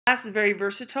Glass is very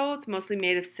versatile. It's mostly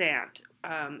made of sand.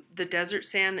 The desert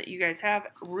sand that you guys have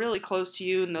really close to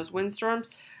you in those windstorms,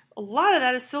 a lot of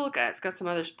that is silica. It's got some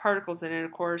other particles in it,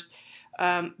 of course,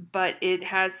 but it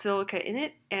has silica in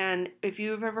it. And if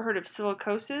you've ever heard of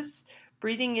silicosis,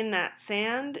 breathing in that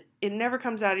sand, it never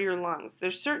comes out of your lungs.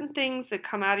 There's certain things that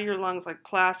come out of your lungs like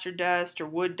plaster dust or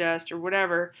wood dust or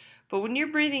whatever, but when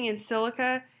you're breathing in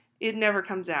silica, it never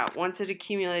comes out. Once it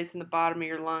accumulates in the bottom of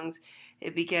your lungs,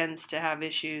 it begins to have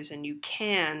issues and you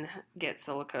can get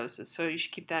silicosis. So you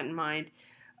should keep that in mind.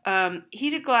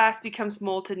 Heated glass becomes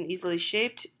molten and easily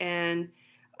shaped, and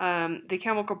the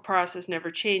chemical process never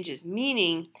changes,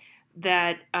 meaning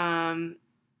that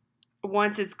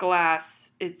once it's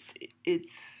glass,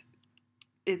 it's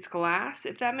glass,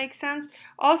 if that makes sense.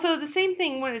 Also, the same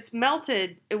thing when it's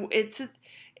melted, it's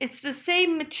the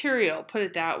same material, put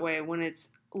it that way, when it's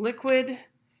liquid,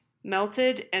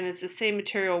 melted, and it's the same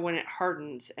material when it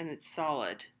hardens and it's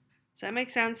solid. Does that make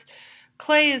sense?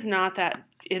 Clay is not that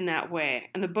in that way,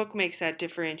 and the book makes that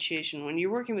differentiation. When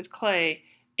you're working with clay,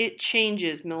 it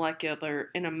changes in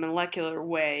a molecular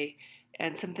way,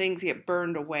 and some things get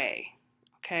burned away,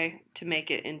 okay, to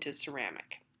make it into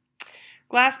ceramic.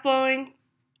 Glass blowing,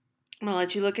 I'm going to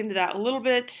let you look into that a little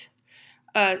bit.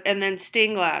 And then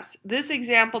stained glass. This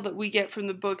example that we get from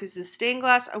the book is the stained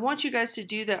glass. I want you guys to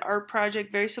do the art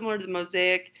project very similar to the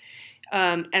mosaic.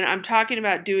 And I'm talking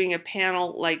about doing a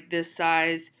panel like this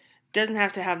size. Doesn't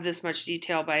have to have this much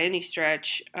detail by any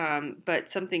stretch, but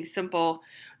something simple.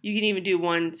 You can even do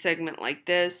one segment like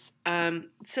this.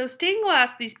 So stained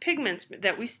glass, these pigments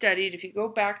that we studied, if you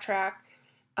go backtrack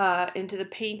into the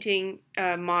painting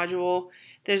module,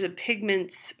 there's a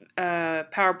pigments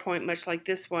PowerPoint much like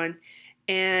this one.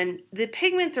 And the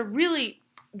pigments are really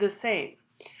the same.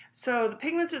 So the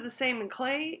pigments are the same in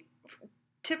clay,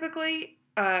 typically,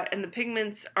 and the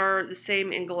pigments are the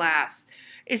same in glass.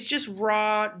 It's just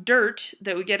raw dirt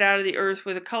that we get out of the earth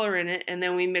with a color in it, and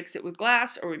then we mix it with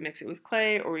glass, or we mix it with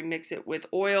clay, or we mix it with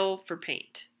oil for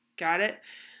paint. Got it?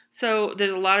 So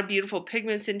there's a lot of beautiful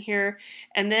pigments in here.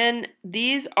 And then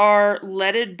these are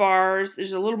leaded bars.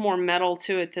 There's a little more metal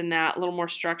to it than that, a little more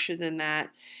structure than that.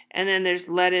 And then there's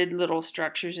leaded little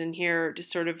structures in here to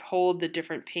sort of hold the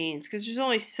different paints, because there's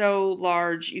only so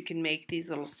large you can make these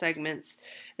little segments,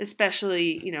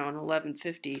 especially, you know, in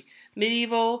 1150.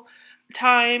 Medieval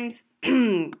times,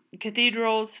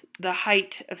 cathedrals, the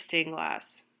height of stained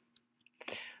glass.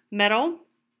 Metal.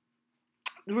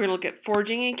 We're going to look at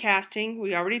forging and casting.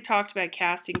 We already talked about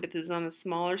casting, but this is on a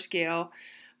smaller scale.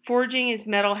 Forging is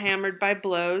metal hammered by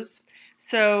blows.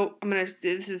 So this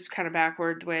is kind of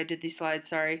backward the way I did these slides,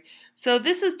 sorry. So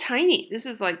this is tiny. This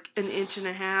is like 1.5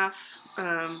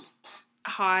 inches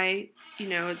high. You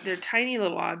know, they're tiny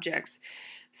little objects.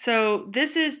 So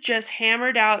this is just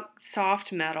hammered out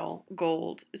soft metal,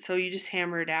 gold. So you just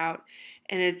hammer it out,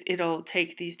 and it'll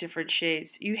take these different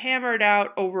shapes. You hammer it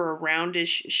out over a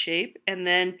roundish shape, and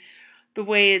then the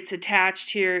way it's attached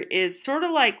here is sort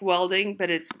of like welding, but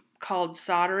it's called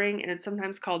soldering, and it's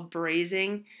sometimes called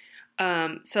brazing.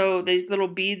 So these little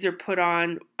beads are put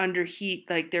on under heat,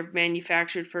 like they're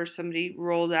manufactured first. Somebody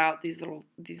rolled out these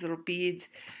little beads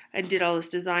and did all this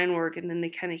design work, and then they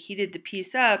kind of heated the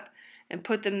piece up and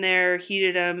put them there,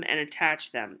 heated them, and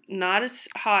attached them. Not as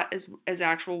hot as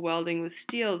actual welding with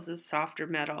steel, as this softer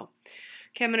metal.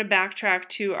 Okay, I'm going to backtrack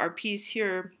to our piece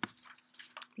here,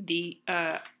 the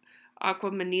Aqua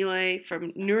Manile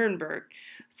from Nuremberg.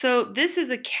 So this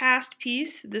is a cast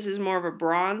piece. This is more of a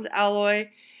bronze alloy.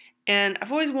 And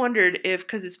I've always wondered if,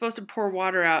 because it's supposed to pour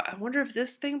water out, I wonder if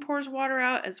this thing pours water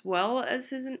out as well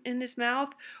as in his mouth,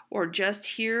 or just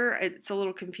here. It's a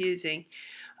little confusing.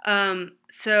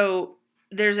 So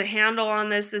there's a handle on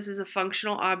this. This is a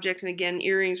functional object, and again,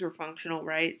 earrings were functional,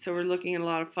 right? So we're looking at a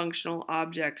lot of functional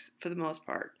objects for the most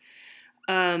part.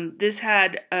 This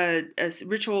had a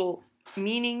ritual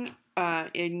meaning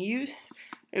in use.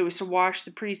 It was to wash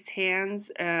the priest's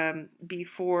hands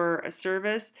before a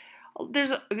service.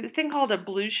 There's a thing called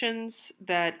ablutions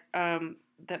that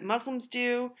Muslims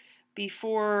do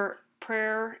before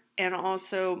prayer, and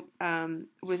also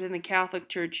within the Catholic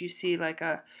Church you see like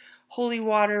a holy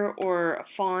water or a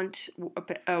font,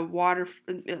 a water,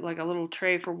 like a little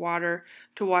tray for water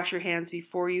to wash your hands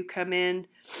before you come in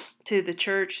to the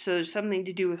church. So there's something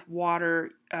to do with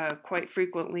water quite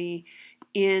frequently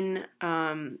in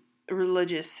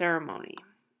religious ceremony.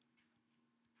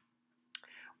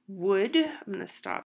 Wood, I'm going to stop